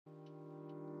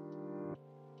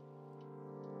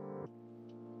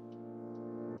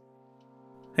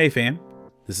Hey fam,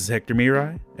 this is Hector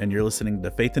Miray, and you're listening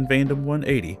to Faith and Fandom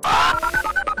 180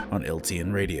 on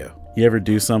LTN Radio. You ever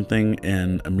do something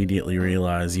and immediately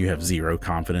realize you have zero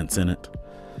confidence in it,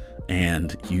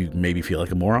 and you maybe feel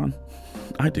like a moron?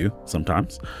 I do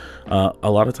sometimes. A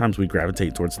lot of times we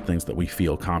gravitate towards the things that we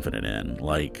feel confident in,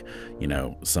 like,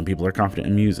 some people are confident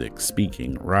in music,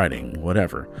 speaking, writing,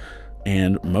 whatever.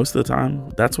 And most of the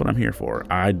time, that's what I'm here for.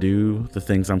 I do the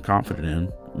things I'm confident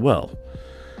in well.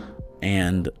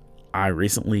 And I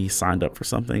recently signed up for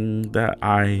something that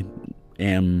I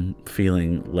am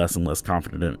feeling less and less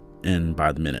confident in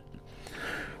by the minute.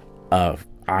 I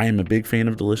am a big fan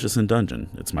of Delicious in Dungeon.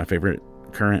 It's my favorite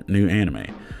current new anime.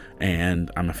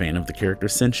 And I'm a fan of the character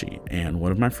Senshi. And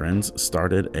one of my friends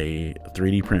started a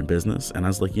 3D print business. And I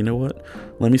was like, you know what?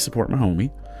 Let me support my homie.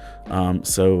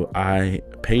 So I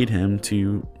paid him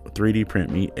to 3D print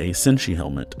me a Senshi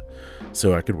helmet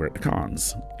so I could wear it to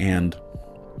cons. And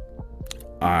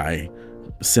I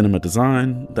sent him a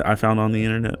design that I found on the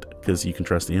internet, because you can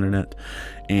trust the internet,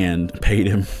 and paid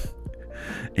him.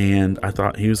 And I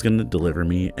thought he was going to deliver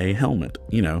me a helmet.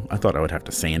 I thought I would have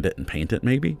to sand it and paint it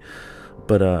maybe.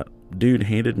 But dude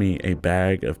handed me a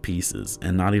bag of pieces,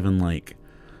 and not even like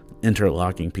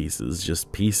interlocking pieces,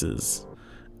 just pieces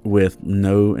with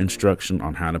no instruction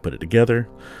on how to put it together,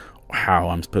 how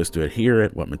I'm supposed to adhere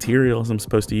it, what materials I'm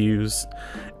supposed to use.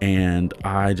 And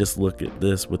I just look at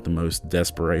this with the most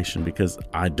desperation because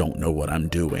I don't know what I'm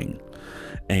doing.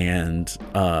 And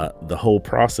the whole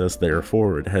process there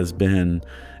forward has been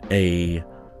a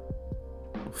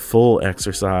full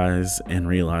exercise in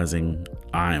realizing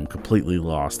I am completely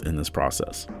lost in this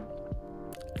process.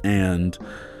 And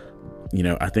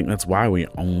I think that's why we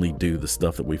only do the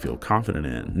stuff that we feel confident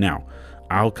in. Now,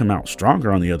 I'll come out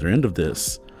stronger on the other end of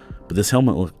this, but this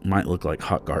helmet might look like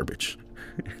hot garbage.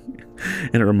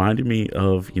 And it reminded me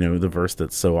of, the verse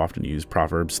that's so often used,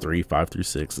 Proverbs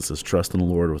 3:5-6. It says, trust in the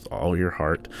Lord with all your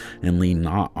heart and lean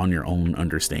not on your own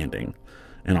understanding.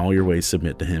 In all your ways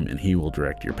submit to him, and he will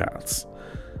direct your paths.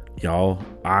 Y'all,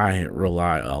 I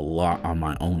rely a lot on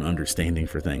my own understanding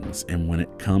for things. And when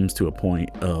it comes to a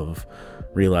point of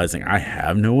realizing I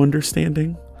have no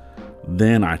understanding,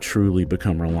 then I truly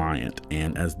become reliant.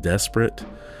 And as desperate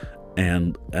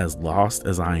and as lost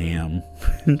as I am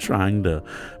in trying to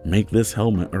make this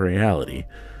helmet a reality,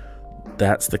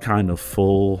 that's the kind of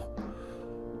full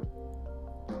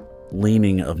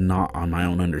leaning of not on my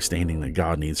own understanding that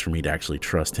God needs for me to actually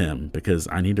trust him, because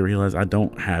I need to realize I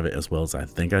don't have it as well as I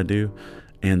think I do,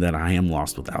 and that I am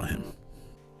lost without him.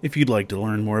 If you'd like to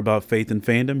learn more about Faith and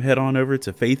Fandom, head on over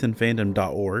to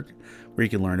faithandfandom.org, where you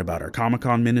can learn about our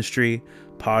Comic-Con ministry,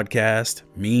 podcast,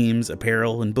 memes,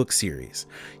 apparel, and book series.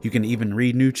 You can even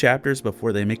read new chapters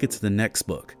before they make it to the next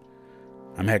book.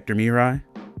 I'm Hector Miray,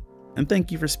 and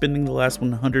thank you for spending the last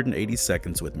 180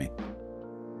 seconds with me.